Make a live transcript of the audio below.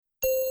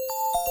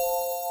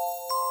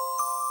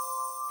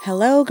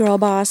Hello, Girl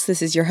Boss.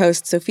 This is your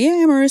host, Sophia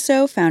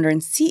Amoruso, founder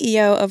and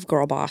CEO of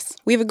Girl Boss.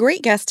 We have a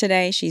great guest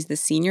today. She's the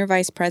Senior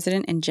Vice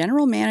President and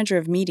General Manager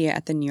of Media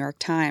at the New York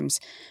Times,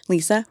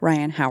 Lisa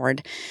Ryan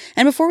Howard.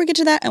 And before we get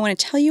to that, I want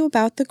to tell you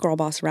about the Girl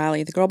Boss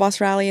Rally. The Girl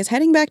Boss Rally is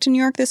heading back to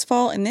New York this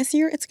fall, and this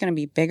year it's going to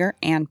be bigger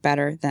and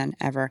better than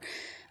ever.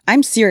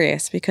 I'm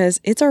serious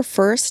because it's our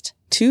first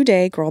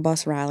two-day Girl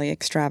Boss Rally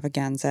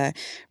extravaganza.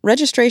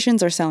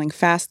 Registrations are selling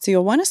fast, so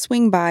you'll want to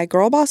swing by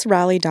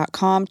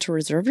girlbossrally.com to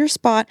reserve your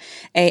spot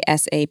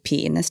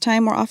ASAP. And this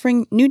time we're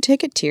offering new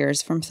ticket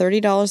tiers from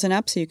 $30 and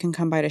up, so you can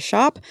come by to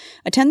shop,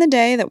 attend the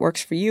day that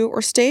works for you,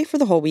 or stay for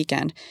the whole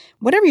weekend.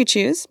 Whatever you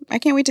choose, I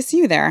can't wait to see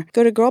you there.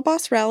 Go to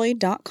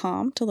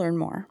girlbossrally.com to learn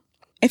more.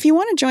 If you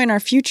want to join our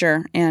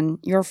future and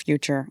your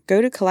future,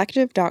 go to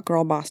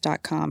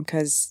collective.girlboss.com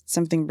because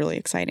something really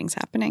exciting is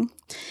happening.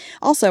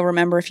 Also,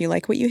 remember, if you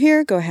like what you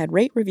hear, go ahead,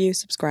 rate, review,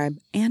 subscribe,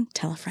 and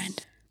tell a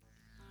friend.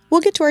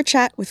 We'll get to our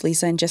chat with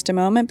Lisa in just a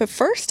moment, but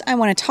first, I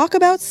want to talk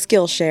about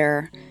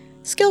Skillshare.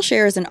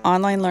 Skillshare is an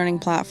online learning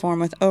platform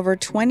with over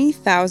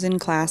 20,000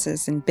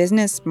 classes in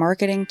business,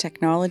 marketing,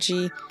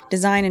 technology,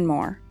 design, and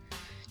more.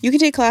 You can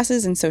take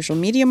classes in social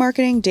media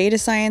marketing, data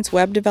science,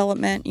 web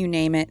development, you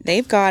name it,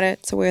 they've got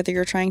it. So whether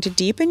you're trying to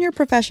deepen your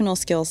professional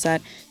skill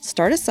set,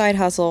 start a side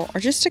hustle,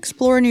 or just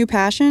explore a new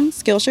passion,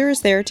 Skillshare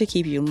is there to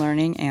keep you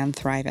learning and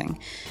thriving.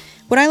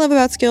 What I love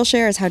about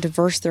Skillshare is how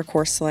diverse their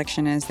course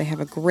selection is. They have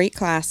a great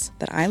class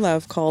that I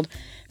love called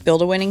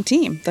Build a Winning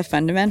Team, The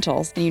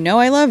Fundamentals. And you know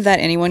I love that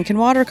anyone can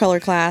watercolor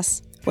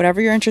class.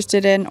 Whatever you're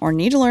interested in or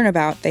need to learn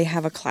about, they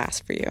have a class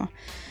for you.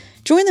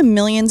 Join the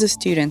millions of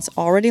students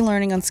already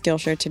learning on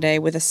Skillshare today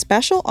with a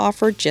special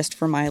offer just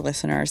for my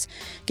listeners.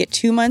 Get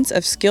 2 months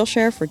of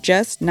Skillshare for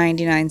just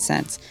 99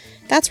 cents.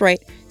 That's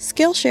right,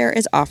 Skillshare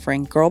is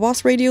offering Girl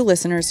Boss Radio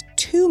listeners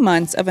 2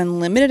 months of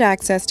unlimited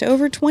access to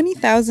over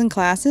 20,000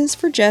 classes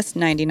for just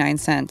 99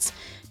 cents.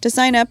 To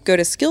sign up, go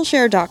to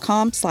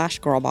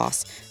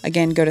Skillshare.com/girlboss.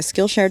 Again, go to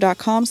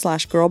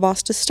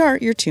Skillshare.com/girlboss to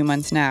start your 2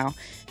 months now.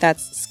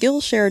 That's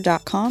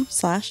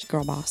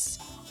Skillshare.com/girlboss.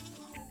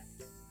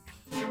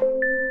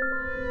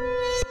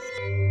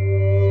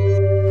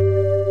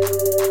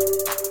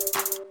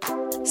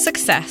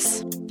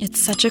 Success. It's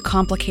such a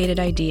complicated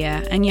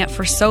idea, and yet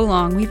for so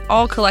long we've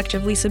all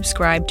collectively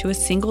subscribed to a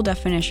single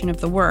definition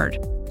of the word,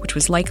 which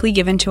was likely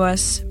given to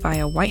us by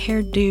a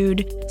white-haired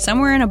dude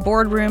somewhere in a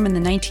boardroom in the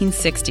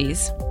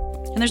 1960s.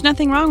 And there's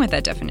nothing wrong with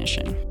that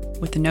definition,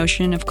 with the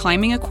notion of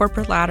climbing a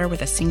corporate ladder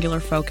with a singular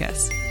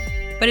focus.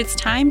 But it's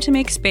time to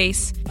make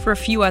space for a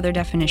few other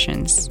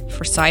definitions,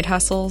 for side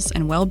hustles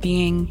and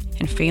well-being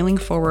and failing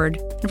forward,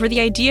 and for the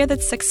idea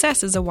that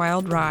success is a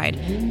wild ride,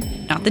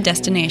 not the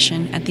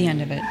destination at the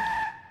end of it.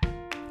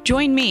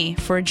 Join me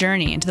for a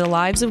journey into the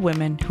lives of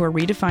women who are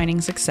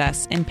redefining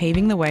success and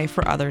paving the way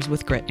for others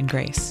with grit and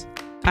grace.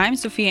 I'm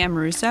Sophia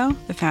Amoruso,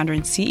 the founder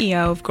and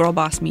CEO of Girl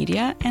Boss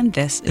Media, and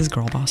this is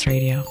Girl Boss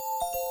Radio.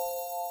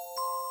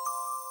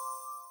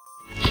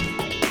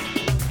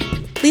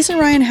 Lisa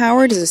Ryan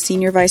Howard is a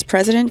Senior Vice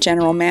President,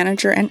 General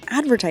Manager, and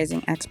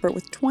advertising expert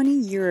with 20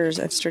 years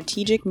of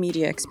strategic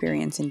media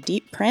experience in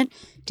deep print,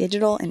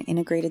 digital, and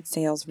integrated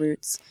sales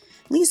routes.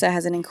 Lisa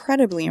has an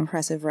incredibly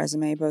impressive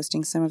resume,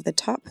 boasting some of the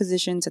top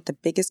positions at the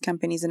biggest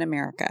companies in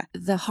America.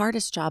 The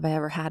hardest job I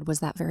ever had was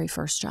that very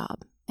first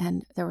job.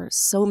 And there were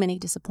so many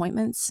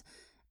disappointments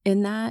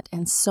in that,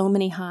 and so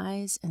many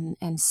highs,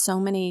 and so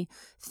many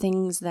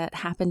things that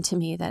happened to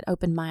me that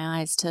opened my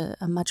eyes to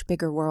a much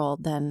bigger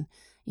world than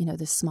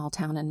this small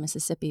town in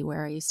Mississippi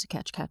where I used to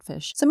catch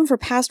catfish. Some of her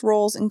past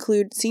roles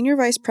include Senior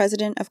Vice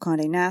President of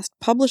Condé Nast,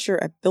 Publisher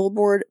at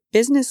Billboard,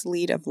 Business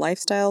Lead of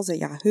Lifestyles at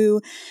Yahoo,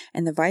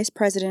 and the Vice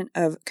President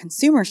of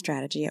Consumer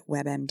Strategy at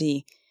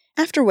WebMD.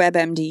 After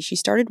WebMD, she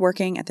started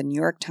working at the New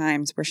York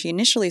Times, where she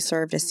initially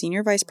served as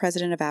Senior Vice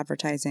President of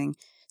Advertising.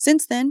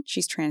 Since then,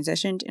 she's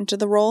transitioned into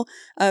the role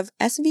of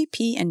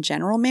SVP and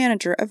General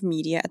Manager of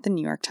Media at the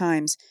New York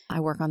Times. I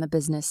work on the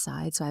business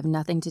side, so I have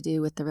nothing to do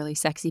with the really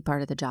sexy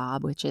part of the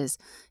job, which is,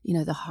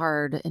 the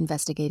hard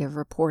investigative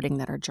reporting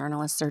that our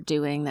journalists are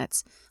doing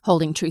that's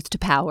holding truth to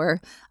power.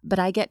 But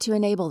I get to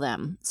enable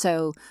them,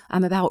 so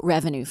I'm about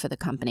revenue for the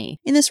company.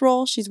 In this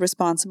role, she's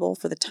responsible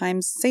for the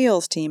Times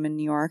sales team in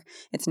New York,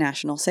 its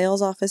national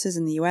sales offices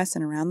in the U.S.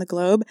 and around the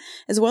globe,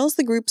 as well as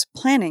the group's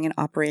planning and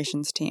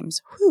operations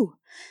teams. Whew!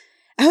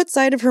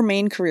 Outside of her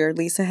main career,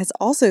 Lisa has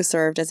also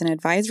served as an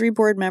advisory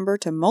board member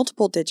to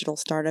multiple digital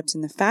startups in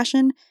the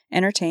fashion,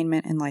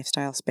 entertainment, and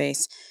lifestyle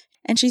space.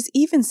 And she's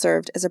even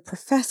served as a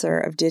professor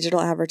of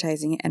digital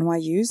advertising at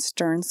NYU's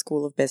Stern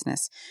School of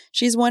Business.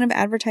 She's one of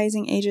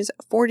advertising ages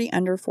 40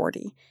 under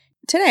 40.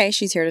 Today,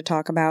 she's here to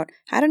talk about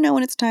how to know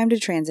when it's time to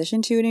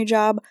transition to a new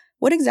job,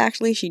 what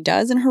exactly she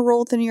does in her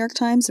role at the New York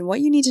Times, and what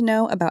you need to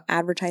know about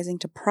advertising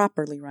to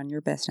properly run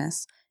your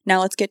business. Now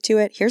let's get to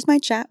it. Here's my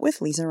chat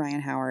with Lisa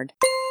Ryan Howard.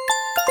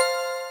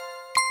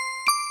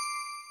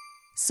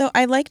 So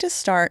I like to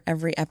start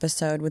every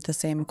episode with the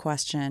same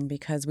question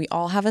because we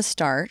all have a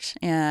start.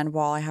 And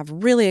while I have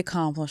really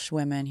accomplished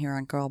women here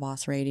on Girl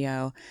Boss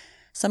Radio,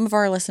 Some of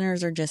our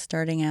listeners are just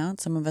starting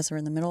out. Some of us are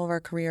in the middle of our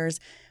careers.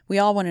 We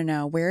all want to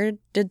know, where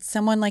did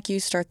someone like you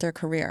start their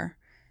career?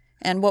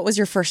 And what was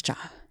your first job?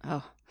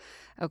 Oh,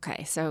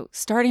 okay. So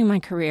starting my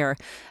career,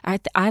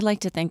 I like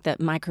to think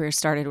that my career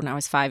started when I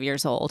was 5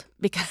 years old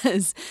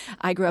because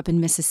I grew up in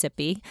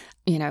Mississippi,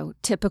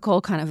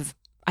 typical kind of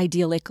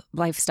idyllic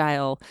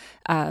lifestyle,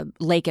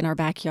 lake in our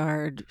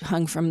backyard,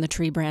 hung from the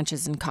tree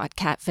branches and caught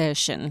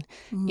catfish and,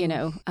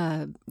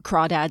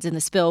 crawdads in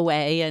the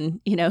spillway. And,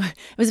 it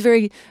was a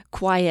very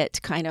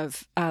quiet kind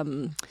of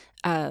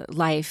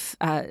life,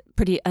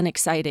 pretty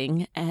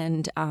unexciting.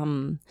 And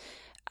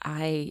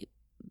I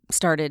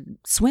started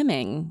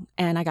swimming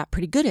and I got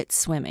pretty good at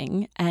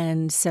swimming.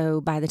 And so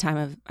by the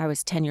time I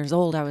was 10 years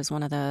old, I was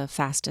one of the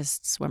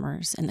fastest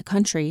swimmers in the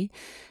country.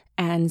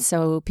 And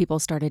so people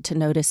started to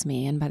notice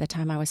me. And by the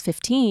time I was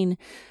 15,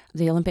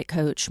 the Olympic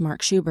coach,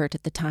 Mark Schubert,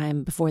 at the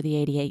time before the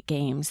 88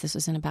 games, this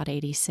was in about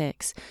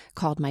 86,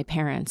 called my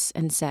parents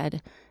and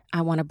said,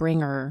 I want to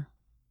bring her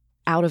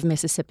out of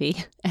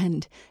Mississippi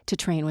and to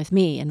train with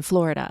me in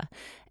Florida.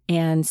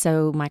 And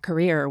so my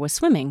career was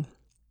swimming.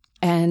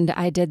 And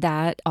I did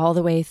that all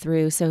the way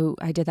through. So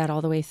I did that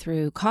all the way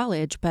through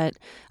college, but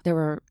there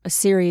were a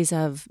series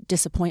of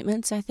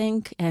disappointments, I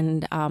think,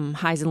 and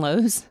highs and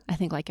lows, I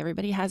think, like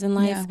everybody has in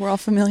life. Yeah, we're all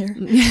familiar.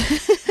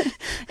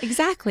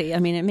 Exactly. I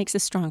mean, it makes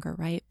us stronger,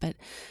 right? But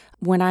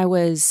when I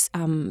was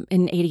in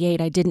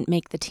 88, I didn't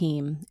make the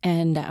team.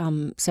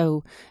 And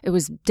so it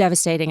was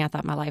devastating. I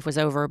thought my life was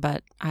over,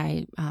 but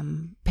I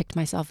picked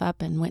myself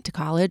up and went to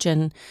college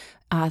and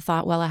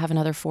thought, well, I have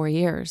another 4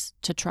 years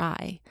to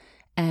try.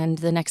 And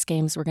the next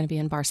games were going to be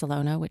in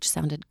Barcelona, which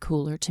sounded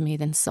cooler to me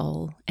than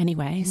Seoul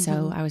anyway. Mm-hmm.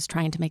 So I was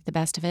trying to make the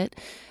best of it.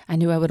 I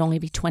knew I would only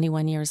be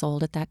 21 years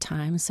old at that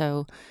time.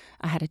 So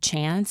I had a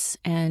chance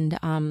and,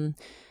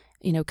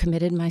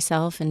 committed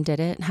myself and did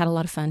it. Had a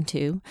lot of fun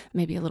too,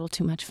 maybe a little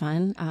too much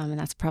fun. And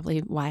that's probably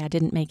why I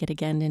didn't make it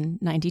again in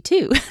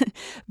 92.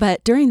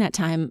 But during that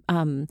time,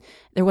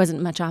 there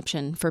wasn't much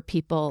option for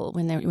people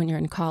when you're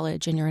in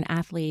college and you're an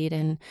athlete.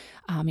 And,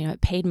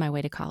 it paid my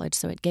way to college.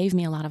 So it gave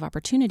me a lot of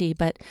opportunity.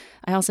 But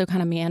I also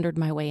kind of meandered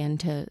my way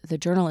into the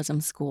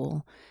journalism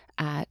school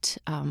at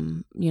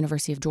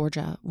University of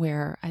Georgia,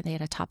 where they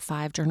had a top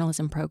 5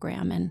 journalism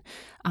program. And,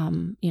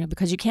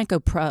 because you can't go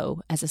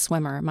pro as a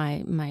swimmer,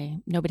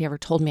 nobody ever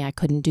told me I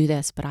couldn't do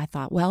this, but I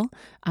thought, well,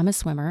 I'm a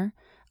swimmer.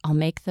 I'll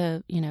make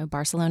the,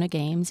 Barcelona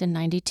games in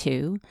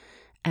 92.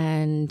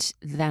 And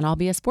then I'll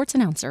be a sports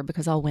announcer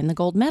because I'll win the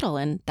gold medal.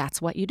 And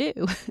that's what you do.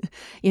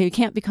 You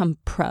can't become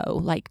pro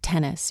like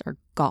tennis or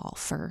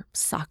golf or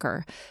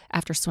soccer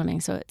after swimming.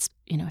 So it's,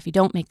 if you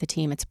don't make the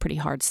team, it's a pretty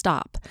hard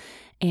stop.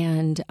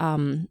 And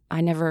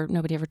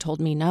nobody ever told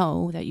me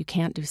no, that you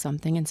can't do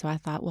something. And so I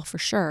thought, well, for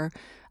sure,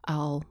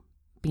 I'll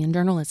be in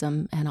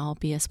journalism and I'll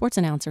be a sports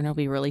announcer and it'll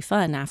be really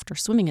fun after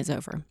swimming is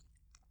over.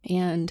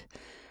 And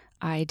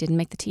I didn't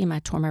make the team. I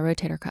tore my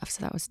rotator cuff.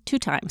 So that was 2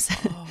 times.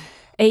 Oh.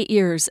 8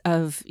 years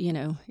of,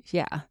 training.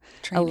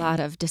 A lot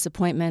of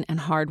disappointment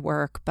and hard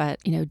work, but,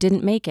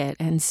 didn't make it.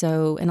 And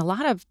a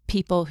lot of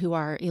people who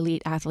are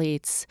elite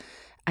athletes,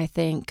 I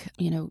think,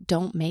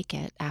 don't make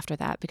it after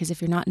that, because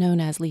if you're not known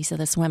as Lisa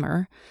the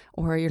swimmer,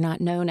 or you're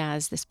not known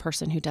as this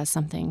person who does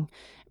something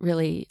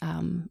really,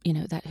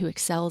 who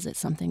excels at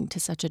something to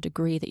such a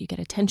degree that you get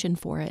attention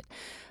for it,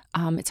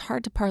 it's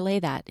hard to parlay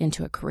that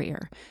into a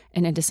career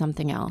and into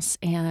something else.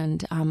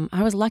 And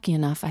I was lucky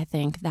enough, I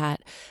think,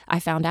 that I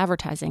found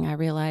advertising. I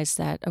realized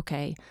that,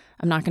 okay,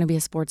 I'm not going to be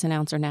a sports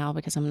announcer now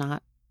because I'm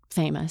not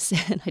famous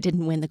and I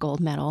didn't win the gold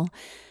medal.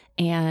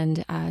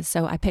 And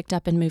so I picked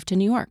up and moved to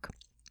New York.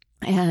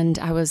 And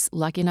I was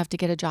lucky enough to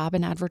get a job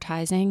in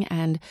advertising,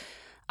 and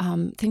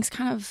things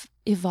kind of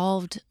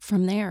evolved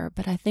from there.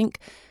 But I think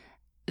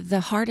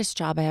the hardest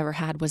job I ever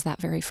had was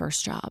that very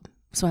first job,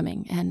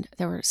 swimming. And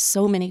there were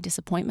so many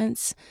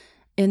disappointments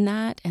in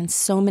that, and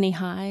so many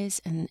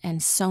highs,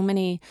 and so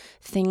many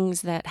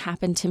things that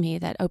happened to me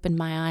that opened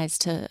my eyes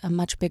to a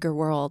much bigger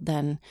world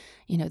than,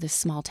 this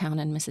small town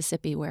in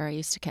Mississippi where I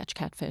used to catch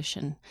catfish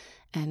and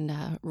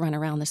run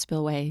around the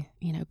spillway,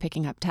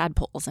 picking up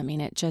tadpoles. I mean,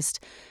 it just,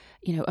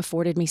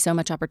 afforded me so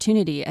much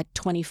opportunity. At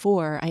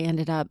 24, I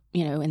ended up,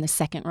 in the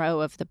second row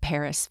of the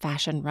Paris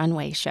fashion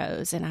runway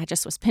shows. And I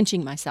just was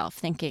pinching myself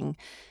thinking,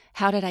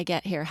 how did I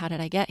get here? How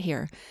did I get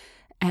here?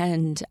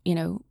 And,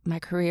 my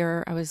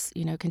career, I was,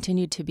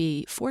 continued to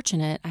be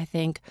fortunate, I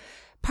think,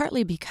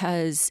 partly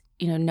because,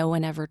 no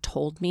one ever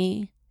told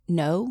me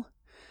no.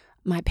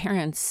 My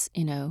parents,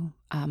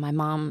 my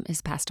mom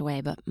has passed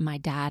away, but my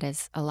dad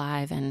is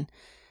alive, and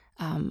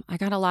I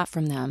got a lot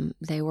from them.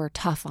 They were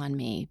tough on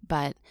me,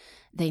 but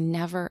they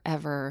never,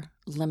 ever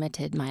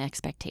limited my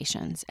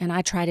expectations. And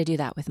I try to do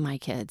that with my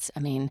kids,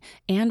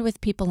 and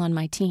with people on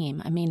my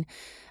team.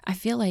 I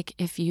feel like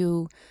if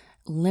you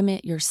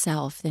limit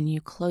yourself, then you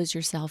close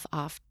yourself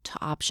off to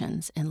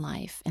options in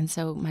life. And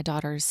so my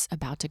daughter's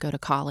about to go to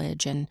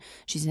college, and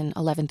she's in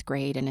 11th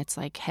grade, and it's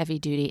like heavy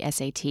duty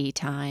SAT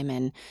time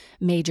and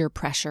major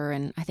pressure,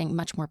 and I think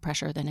much more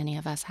pressure than any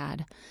of us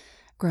had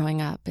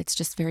growing up. It's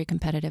just very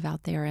competitive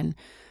out there. And,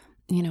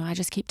 I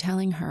just keep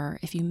telling her,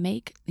 if you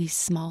make these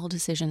small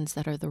decisions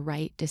that are the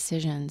right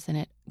decisions, then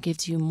it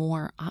gives you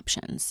more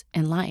options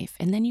in life,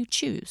 and then you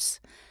choose.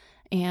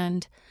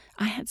 And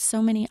I had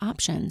so many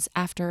options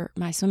after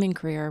my swimming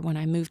career when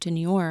I moved to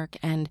New York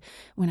and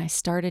when I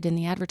started in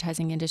the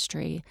advertising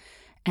industry.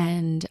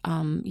 And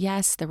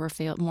yes, there were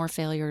more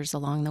failures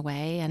along the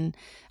way. And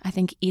I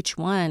think each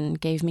one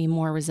gave me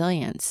more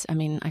resilience. I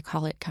mean, I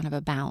call it kind of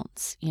a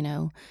bounce,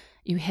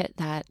 You hit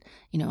that,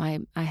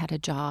 I had a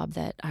job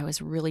that I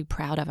was really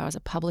proud of. I was a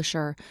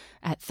publisher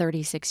at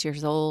 36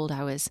 years old.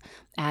 I was,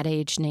 Ad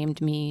Age named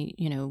me,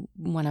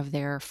 one of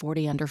their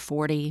 40 under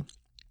 40.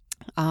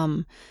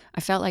 I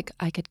felt like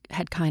I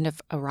had kind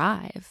of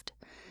arrived.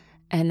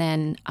 And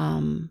then,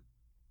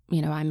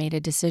 I made a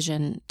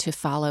decision to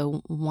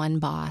follow one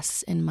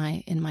boss in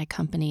my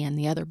company, and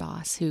the other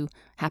boss, who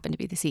happened to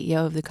be the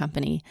CEO of the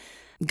company,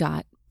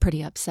 got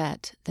pretty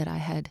upset that I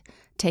had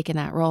taken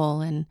that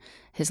role. And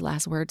his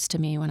last words to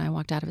me when I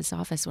walked out of his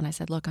office, when I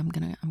said, "Look, I'm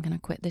gonna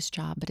quit this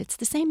job, but it's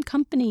the same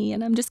company,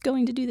 and I'm just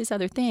going to do this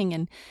other thing."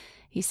 And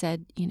he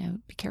said,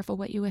 "Be careful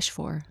what you wish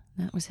for."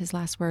 That was his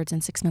last words.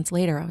 And 6 months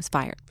later, I was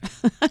fired.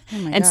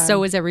 And so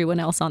was everyone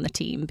else on the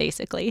team,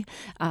 basically.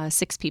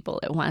 6 people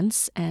at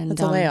once. And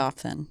that's a layoff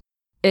then.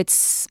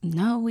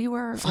 We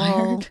were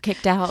all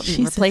kicked out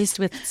and replaced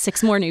with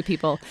 6 more new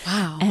people.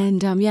 Wow.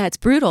 And it's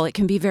brutal. It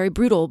can be very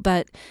brutal.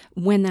 But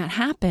when that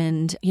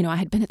happened, I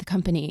had been at the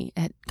company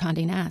at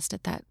Condé Nast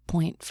at that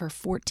point for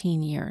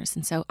 14 years.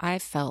 And so I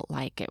felt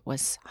like it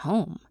was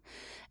home.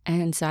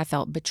 And so I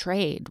felt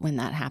betrayed when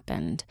that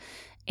happened.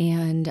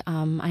 And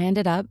I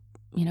ended up,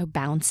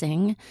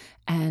 bouncing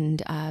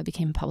and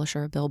became a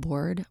publisher of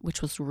Billboard,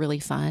 which was really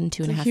fun,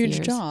 2.5 years.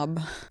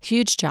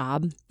 Huge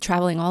job,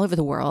 traveling all over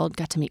the world.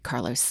 Got to meet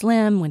Carlos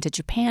Slim, went to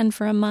Japan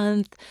for a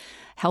month,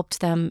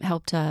 helped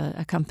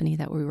a company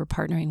that we were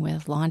partnering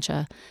with launch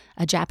a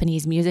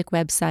Japanese music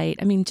website.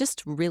 I mean,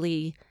 just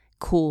really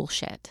cool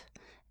shit.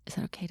 Is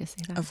that okay to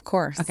say that? Of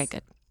course. Okay,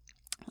 good.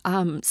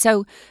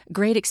 So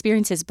great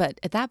experiences, but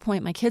at that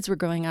point, my kids were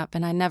growing up,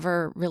 and I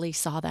never really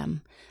saw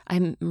them.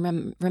 I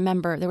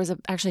remember there was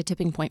actually a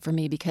tipping point for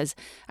me because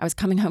I was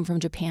coming home from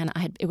Japan.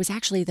 It was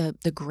actually the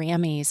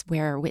Grammys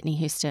where Whitney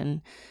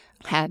Houston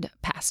had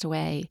passed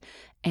away,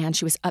 and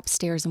she was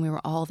upstairs, and we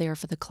were all there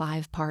for the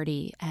Clive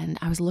party. And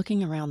I was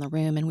looking around the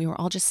room, and we were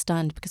all just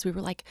stunned because we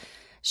were like,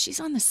 "She's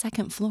on the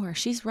second floor.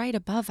 She's right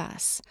above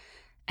us,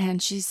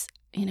 and she's,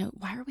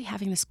 why are we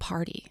having this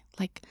party?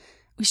 Like,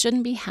 we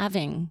shouldn't be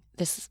having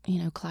this,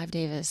 Clive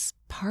Davis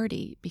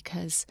party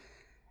because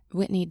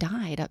Whitney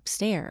died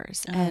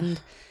upstairs." And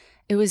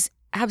it was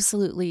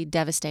absolutely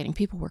devastating.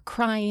 People were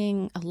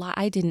crying.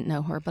 I didn't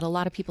know her, but a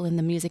lot of people in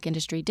the music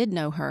industry did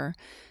know her.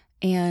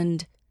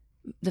 And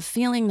the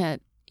feeling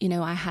that,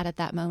 I had at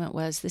that moment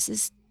was, this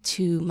is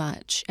too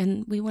much.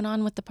 And we went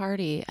on with the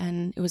party,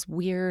 and it was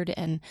weird,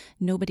 and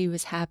nobody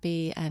was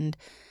happy. And,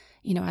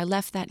 I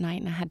left that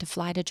night, and I had to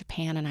fly to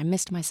Japan, and I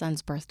missed my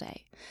son's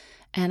birthday.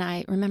 And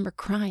I remember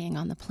crying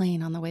on the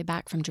plane on the way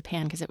back from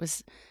Japan because it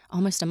was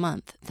almost a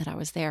month that I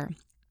was there.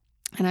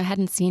 And I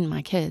hadn't seen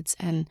my kids,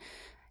 and,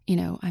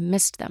 I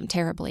missed them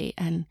terribly.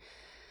 And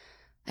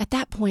at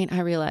that point, I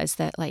realized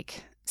that,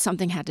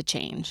 something had to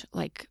change.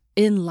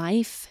 In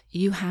life,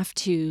 you have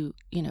to,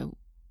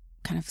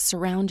 kind of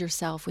surround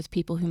yourself with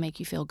people who make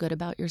you feel good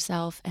about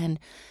yourself. And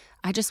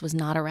I just was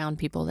not around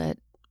people that,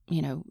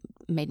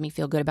 made me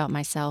feel good about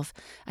myself.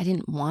 I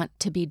didn't want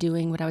to be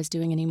doing what I was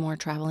doing anymore,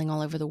 traveling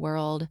all over the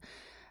world.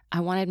 I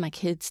wanted my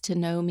kids to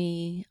know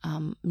me.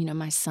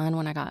 My son,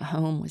 when I got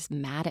home, was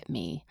mad at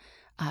me.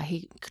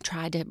 He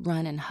tried to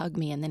run and hug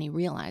me, and then he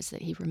realized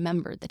that he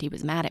remembered that he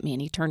was mad at me,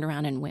 and he turned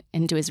around and went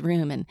into his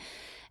room. And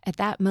at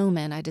that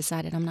moment, I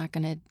decided I'm not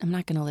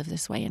gonna live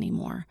this way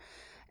anymore.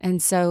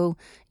 And so,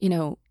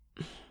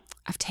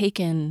 I've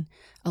taken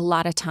a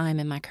lot of time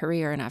in my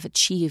career, and I've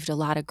achieved a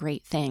lot of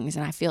great things,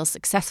 and I feel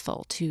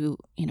successful to,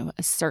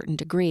 a certain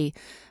degree.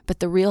 But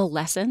the real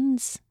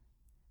lessons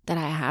that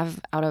I have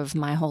out of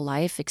my whole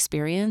life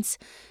experience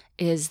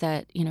is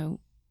that,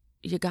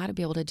 you got to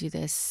be able to do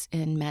this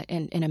in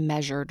a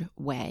measured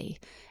way,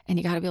 and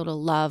you got to be able to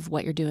love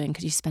what you're doing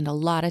because you spend a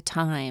lot of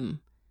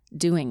time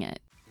doing it.